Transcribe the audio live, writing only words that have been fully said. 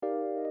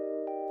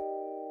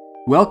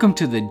Welcome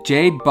to the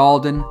Jade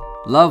Baldwin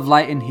Love,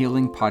 Light, and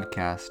Healing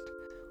podcast,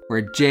 where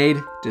Jade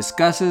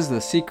discusses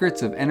the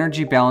secrets of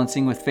energy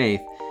balancing with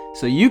faith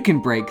so you can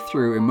break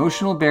through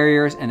emotional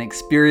barriers and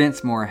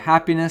experience more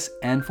happiness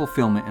and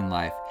fulfillment in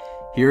life.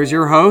 Here's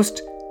your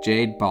host,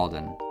 Jade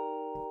Baldwin.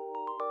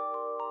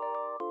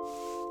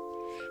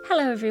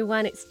 Hello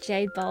everyone, it's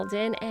Jade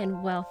Baldwin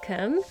and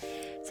welcome.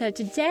 So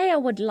today I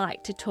would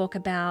like to talk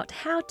about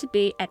how to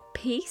be at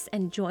peace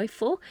and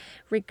joyful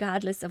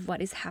regardless of what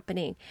is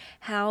happening.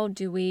 How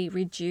do we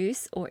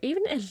reduce or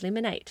even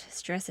eliminate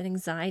stress and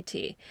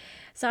anxiety?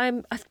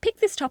 So I've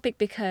picked this topic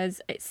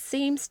because it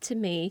seems to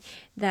me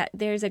that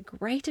there's a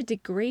greater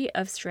degree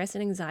of stress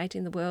and anxiety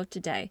in the world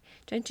today.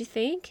 Don't you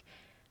think?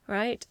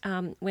 Right?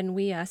 When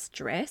we are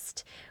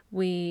stressed,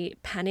 we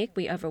panic,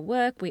 we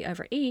overwork, we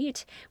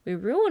overeat, we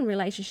ruin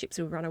relationships,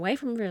 we run away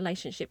from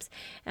relationships,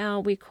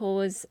 we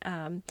cause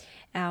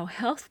our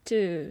health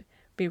to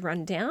be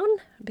run down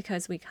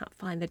because we can't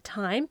find the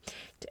time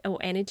or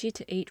energy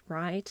to eat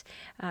right,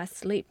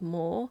 sleep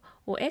more,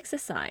 or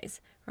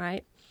exercise,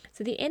 right?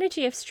 So the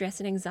energy of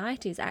stress and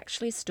anxiety is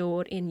actually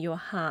stored in your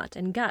heart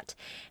and gut.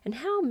 And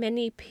how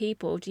many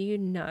people do you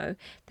know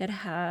that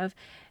have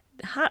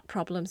heart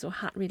problems or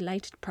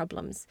heart-related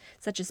problems,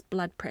 such as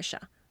blood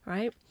pressure,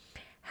 right?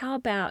 How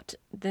about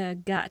the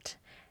gut?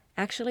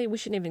 Actually, we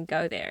shouldn't even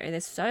go there.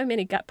 There's so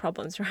many gut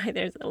problems, right?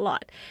 There's a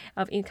lot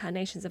of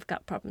incarnations of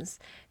gut problems.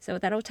 So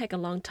that'll take a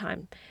long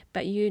time,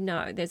 but you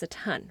know there's a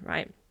ton,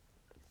 right?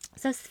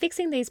 So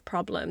fixing these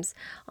problems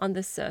on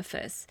the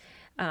surface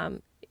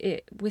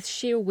with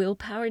sheer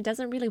willpower, it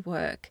doesn't really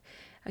work.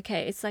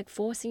 Okay, it's like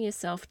forcing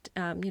yourself,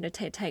 to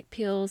take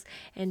pills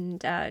and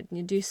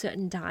do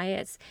certain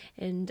diets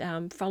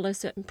and follow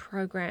certain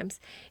programs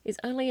is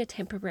only a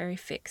temporary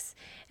fix.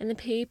 And the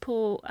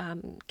people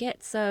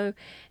get so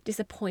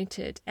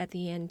disappointed at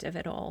the end of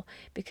it all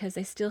because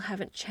they still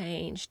haven't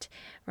changed,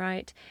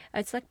 right?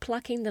 It's like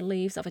plucking the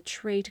leaves of a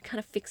tree to kind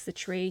of fix the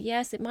tree.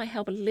 Yes, it might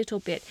help a little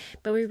bit,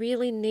 but we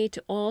really need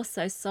to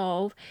also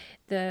solve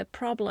the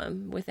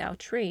problem with our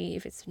tree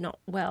if it's not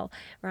well,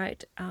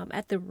 right,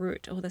 at the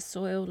root or the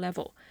soil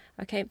level.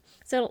 Okay,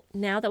 so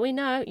now that we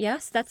know,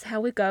 yes, that's how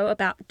we go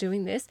about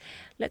doing this,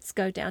 let's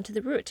go down to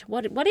the root.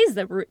 What is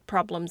the root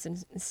problems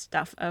and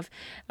stuff of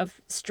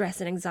stress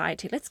and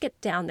anxiety? Let's get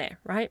down there,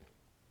 right?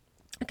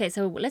 Okay,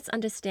 so let's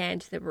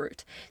understand the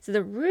root. So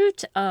the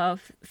root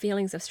of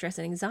feelings of stress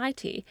and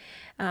anxiety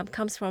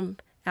comes from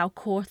our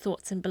core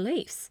thoughts and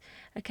beliefs.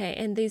 Okay,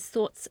 and these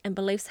thoughts and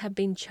beliefs have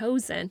been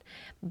chosen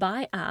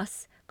by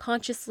us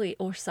consciously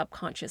or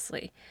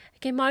subconsciously.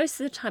 Okay,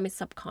 most of the time it's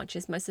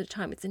subconscious, most of the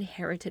time it's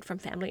inherited from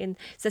family and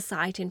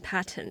society and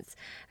patterns.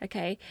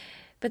 Okay,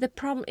 but the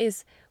problem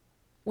is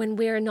when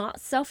we're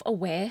not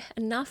self-aware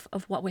enough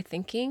of what we're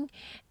thinking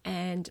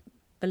and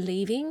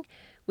believing,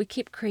 we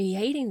keep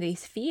creating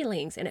these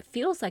feelings and it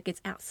feels like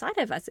it's outside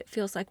of us. It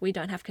feels like we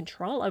don't have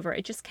control over it.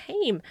 It just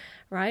came,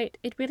 right?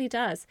 It really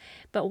does.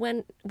 But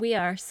when we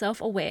are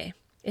self-aware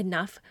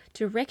enough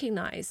to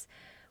recognize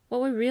what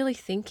we're really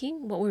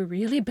thinking, what we're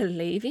really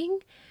believing,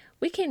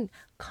 we can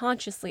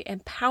consciously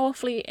and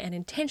powerfully and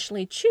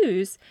intentionally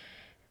choose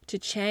to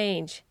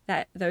change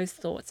those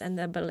thoughts and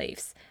the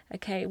beliefs,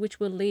 okay,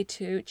 which will lead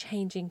to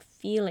changing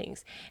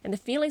feelings. And the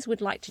feelings we'd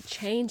like to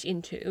change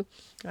into,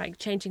 like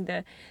changing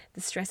the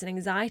stress and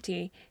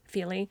anxiety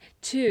feeling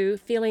to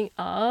feeling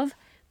of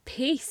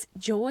peace,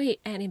 joy,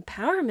 and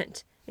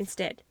empowerment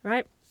instead,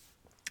 right?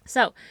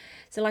 So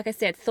like I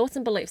said, thoughts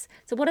and beliefs.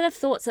 So what are the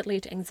thoughts that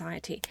lead to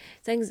anxiety?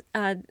 So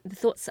the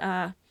thoughts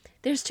are,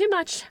 there's too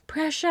much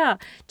pressure,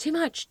 too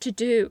much to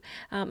do,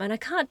 and I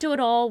can't do it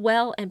all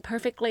well and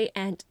perfectly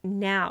and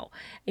now,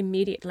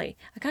 immediately.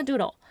 I can't do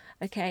it all,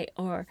 okay?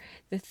 Or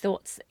the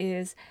thoughts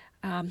is,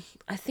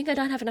 I think I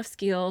don't have enough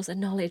skills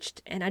and knowledge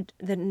and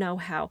the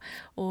know-how,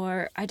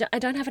 or I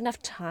don't have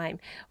enough time,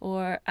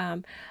 or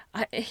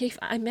if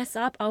I mess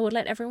up, I will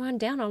let everyone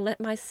down. I'll let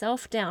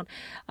myself down.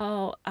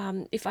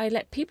 If I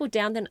let people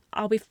down, then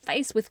I'll be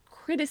faced with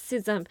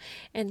criticism,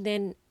 and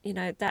then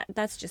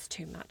that's just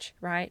too much,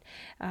 right?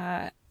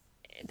 That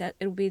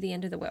it'll be the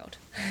end of the world.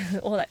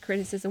 All that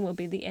criticism will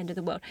be the end of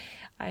the world.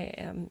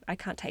 I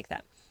can't take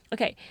that.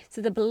 Okay,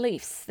 so the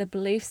beliefs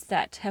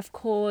that have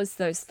caused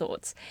those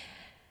thoughts.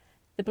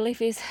 The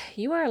belief is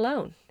you are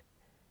alone,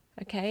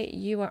 okay?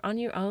 You are on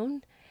your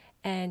own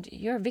and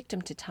you're a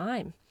victim to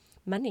time,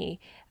 money,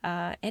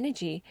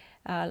 energy,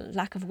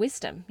 lack of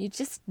wisdom. You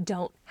just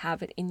don't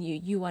have it in you.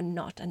 You are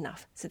not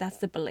enough. So that's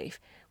the belief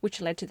which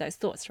led to those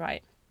thoughts,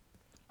 right?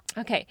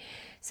 Okay,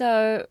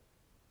 so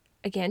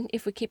again,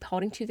 if we keep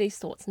holding to these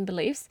thoughts and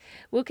beliefs,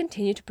 we'll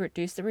continue to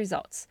produce the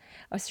results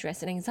of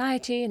stress and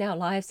anxiety in our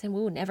lives and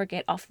we'll never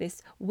get off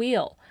this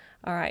wheel.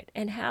 All right.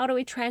 And how do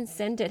we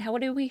transcend it? How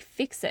do we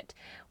fix it?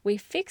 We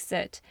fix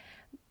it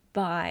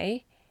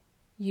by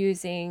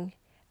using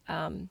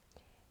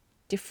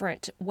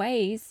different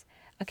ways,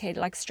 okay,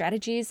 like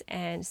strategies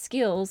and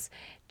skills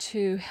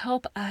to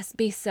help us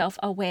be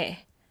self-aware.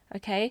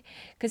 okay?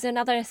 Because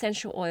another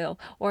essential oil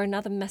or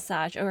another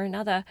massage or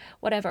another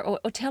whatever,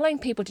 or telling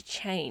people to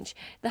change,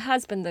 the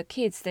husband, the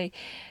kids, the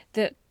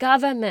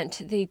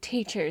government, the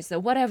teachers, the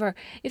whatever,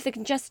 if they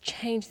can just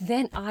change,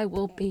 then I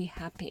will be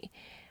happy,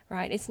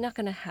 right? It's not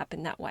going to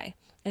happen that way.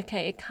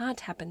 Okay, it can't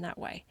happen that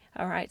way.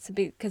 All right, so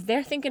because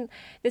they're thinking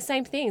the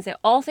same things, they're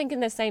all thinking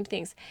the same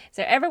things.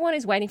 So everyone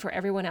is waiting for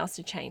everyone else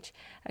to change.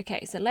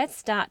 Okay, so let's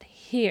start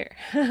here,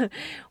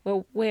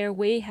 where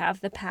we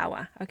have the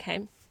power.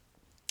 Okay,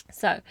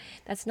 so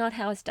that's not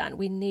how it's done.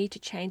 We need to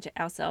change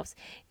ourselves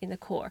in the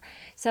core.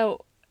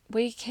 So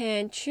we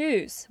can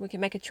choose. We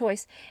can make a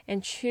choice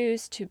and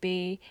choose to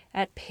be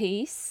at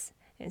peace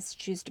and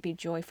choose to be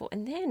joyful,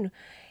 and then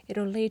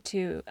it'll lead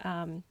to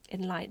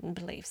enlightened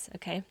beliefs.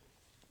 Okay.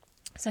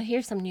 So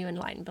here's some new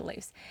enlightened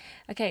beliefs.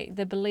 Okay,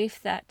 the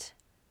belief that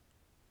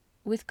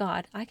with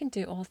God, I can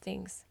do all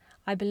things.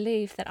 I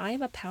believe that I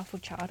am a powerful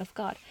child of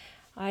God.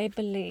 I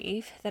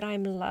believe that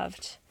I'm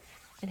loved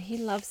and He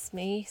loves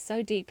me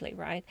so deeply,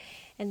 right?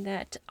 And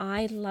that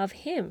I love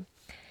Him.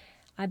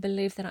 I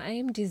believe that I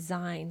am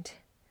designed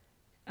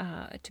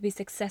to be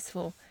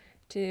successful,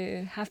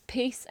 to have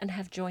peace and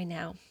have joy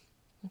now.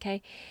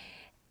 Okay?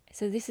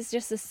 So this is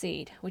just a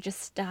seed. We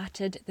just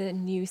started the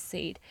new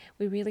seed.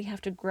 We really have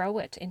to grow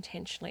it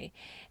intentionally.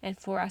 And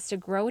for us to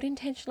grow it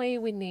intentionally,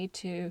 we need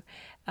to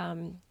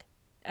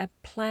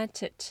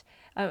plant it.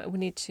 We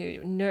need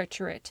to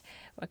nurture it,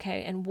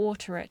 okay, and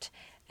water it.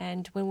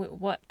 And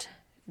what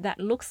that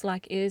looks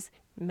like is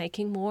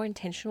making more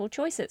intentional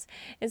choices.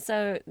 And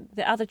so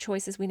the other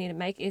choices we need to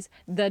make is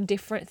the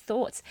different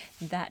thoughts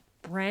that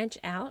branch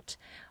out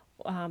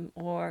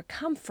or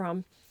come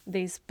from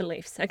these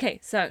beliefs. Okay,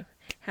 so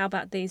how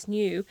about these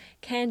new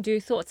can-do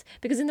thoughts?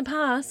 Because in the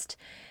past,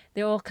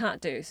 they're all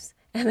can't-dos.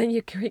 And then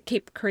you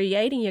keep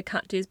creating your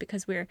can't-dos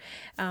because we're,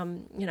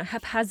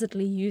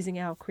 haphazardly using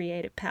our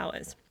creative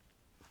powers.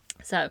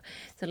 So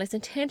let's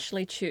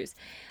intentionally choose.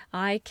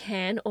 I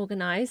can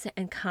organize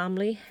and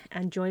calmly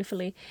and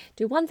joyfully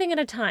do one thing at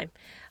a time.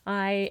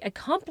 I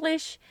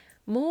accomplish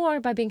more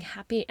by being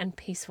happy and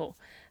peaceful.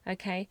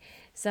 Okay,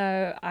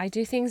 so I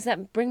do things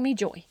that bring me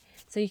joy.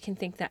 So you can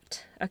think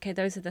that, okay,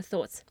 those are the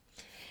thoughts.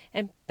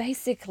 And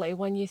basically,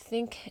 when you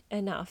think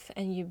enough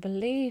and you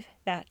believe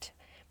that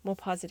more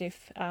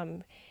positive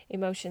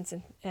emotions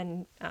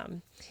and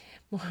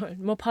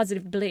more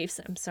positive beliefs,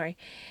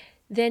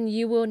 then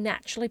you will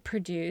naturally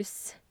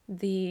produce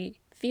the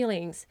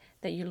feelings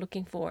that you're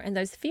looking for. And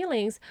those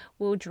feelings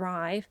will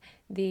drive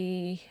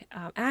the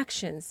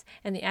actions,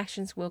 and the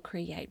actions will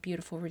create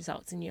beautiful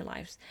results in your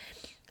lives.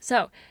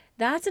 So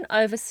that's an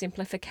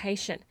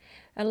oversimplification.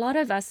 A lot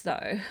of us,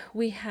 though,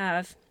 we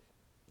have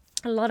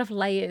a lot of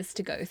layers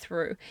to go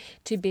through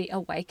to be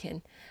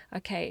awakened.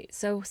 Okay,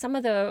 so some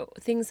of the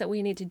things that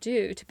we need to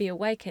do to be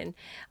awakened,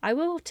 I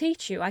will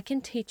teach you. I can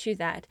teach you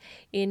that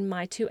in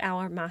my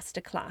 2-hour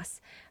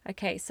masterclass.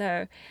 Okay,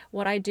 so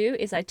what I do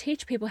is I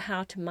teach people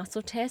how to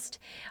muscle test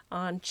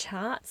on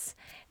charts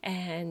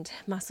and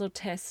muscle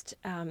test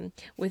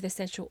with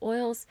essential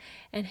oils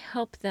and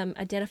help them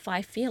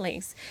identify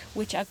feelings,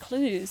 which are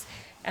clues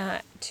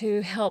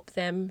to help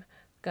them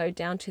go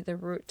down to the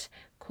root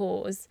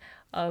cause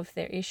of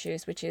their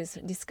issues, which is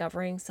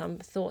discovering some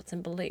thoughts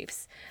and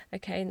beliefs.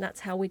 Okay, and that's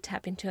how we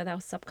tap into our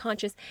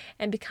subconscious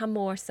and become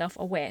more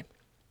self-aware.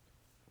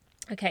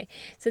 Okay,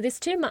 so this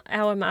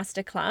 2-hour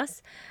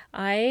masterclass,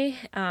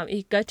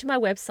 you go to my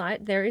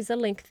website, there is a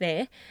link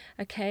there.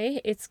 Okay,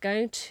 it's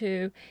going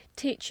to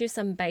teach you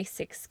some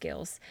basic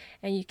skills,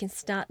 and you can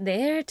start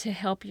there to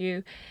help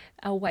you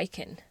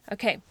awaken.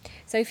 Okay,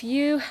 so if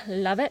you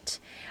love it,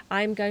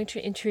 I'm going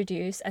to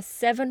introduce a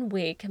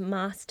 7-week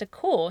master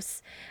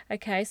course.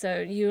 Okay, so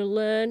you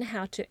learn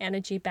how to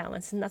energy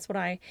balance, and that's what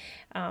I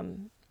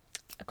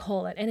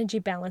call it, energy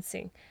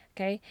balancing.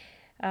 Okay.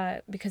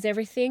 Because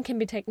everything can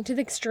be taken to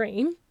the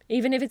extreme,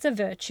 even if it's a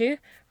virtue,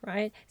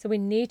 right? So we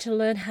need to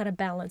learn how to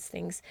balance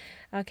things,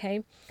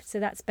 okay? So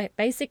that's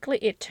basically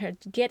it, to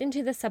get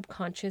into the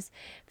subconscious,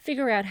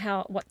 figure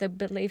out what the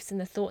beliefs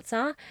and the thoughts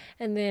are,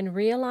 and then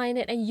realign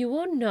it, and you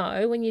will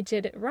know when you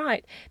did it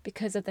right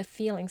because of the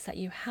feelings that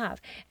you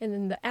have, and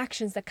then the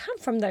actions that come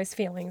from those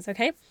feelings,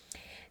 okay?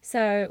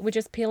 So we're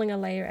just peeling a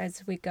layer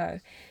as we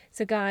go.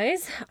 So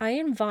guys, I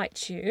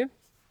invite you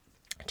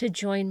to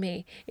join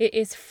me. It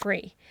is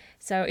free.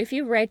 So if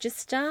you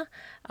register,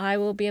 I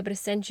will be able to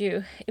send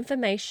you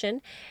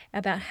information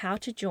about how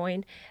to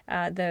join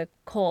the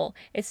call.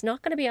 It's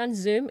not going to be on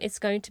Zoom. It's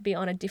going to be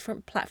on a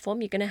different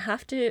platform. You're going to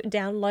have to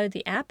download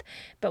the app,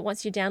 but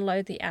once you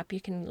download the app,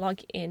 you can log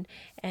in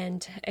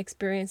and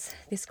experience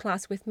this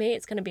class with me.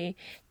 It's going to be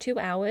 2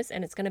 hours,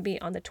 and it's going to be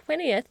on the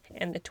 20th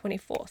and the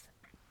 24th.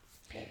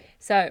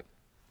 So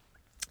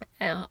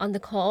on the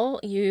call,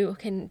 you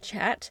can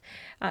chat,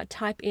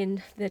 type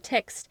in the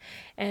text,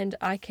 and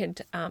I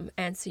could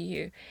answer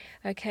you.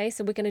 Okay,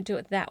 so we're going to do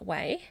it that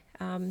way.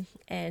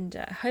 and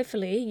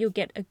hopefully you'll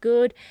get a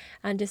good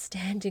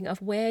understanding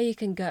of where you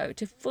can go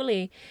to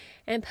fully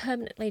and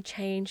permanently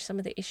change some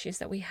of the issues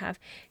that we have.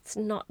 It's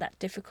not that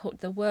difficult.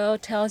 The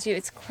world tells you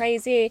it's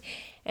crazy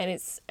and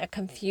it's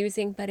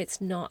confusing, but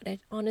it's not.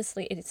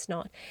 Honestly, it's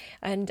not.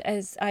 And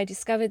as I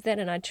discovered that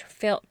and I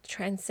felt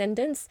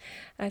transcendence,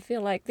 I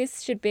feel like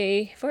this should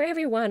be for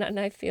everyone. And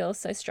I feel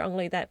so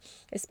strongly that,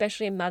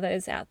 especially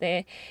mothers out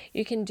there,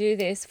 you can do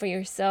this for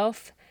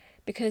yourself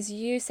because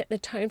you set the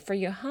tone for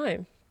your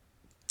home.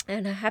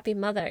 And a happy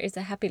mother is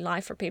a happy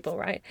life for people,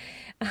 right?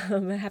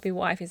 A happy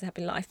wife is a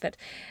happy life, but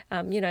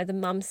the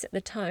mums set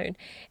the tone.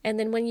 And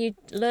then when you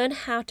learn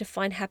how to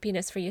find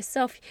happiness for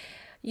yourself,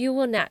 you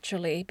will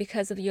naturally,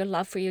 because of your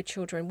love for your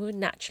children, will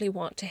naturally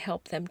want to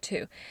help them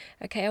too.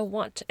 Okay, I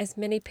want as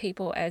many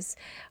people as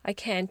I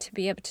can to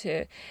be able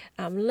to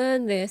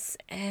learn this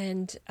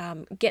and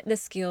get the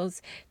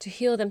skills to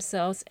heal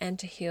themselves and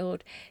to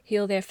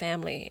heal their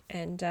family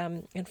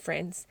and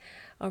friends.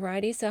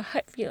 Alrighty, so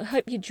I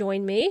hope you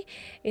join me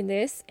in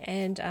this,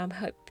 and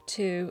hope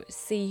to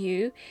see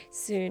you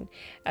soon.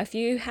 If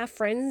you have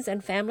friends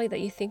and family that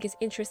you think is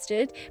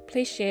interested,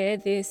 please share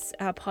this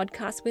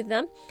podcast with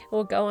them,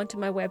 or go onto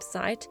my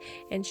website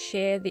and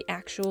share the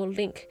actual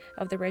link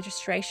of the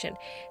registration.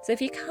 So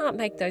if you can't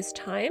make those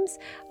times,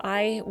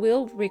 I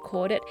will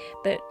record it,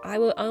 but I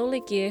will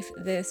only give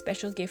the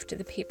special gift to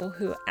the people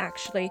who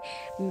actually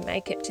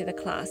make it to the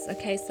class.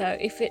 Okay, so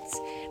if it's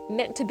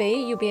meant to be,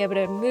 you'll be able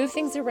to move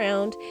things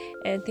around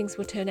and things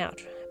will turn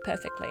out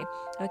perfectly,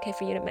 okay,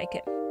 for you to make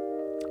it.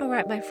 All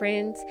right, my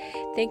friends,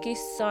 thank you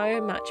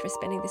so much for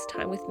spending this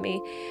time with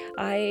me.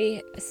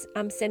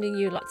 I'm sending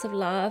you lots of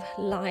love,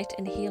 light,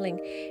 and healing,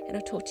 and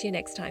I'll talk to you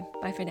next time.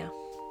 Bye for now.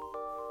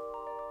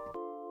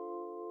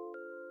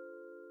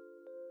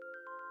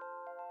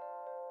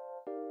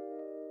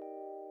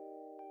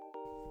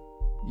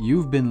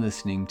 You've been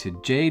listening to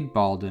Jade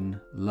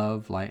Baldin,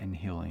 Love, Light, and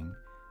Healing.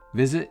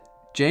 Visit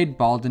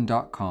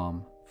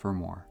jadebaldin.com for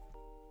more.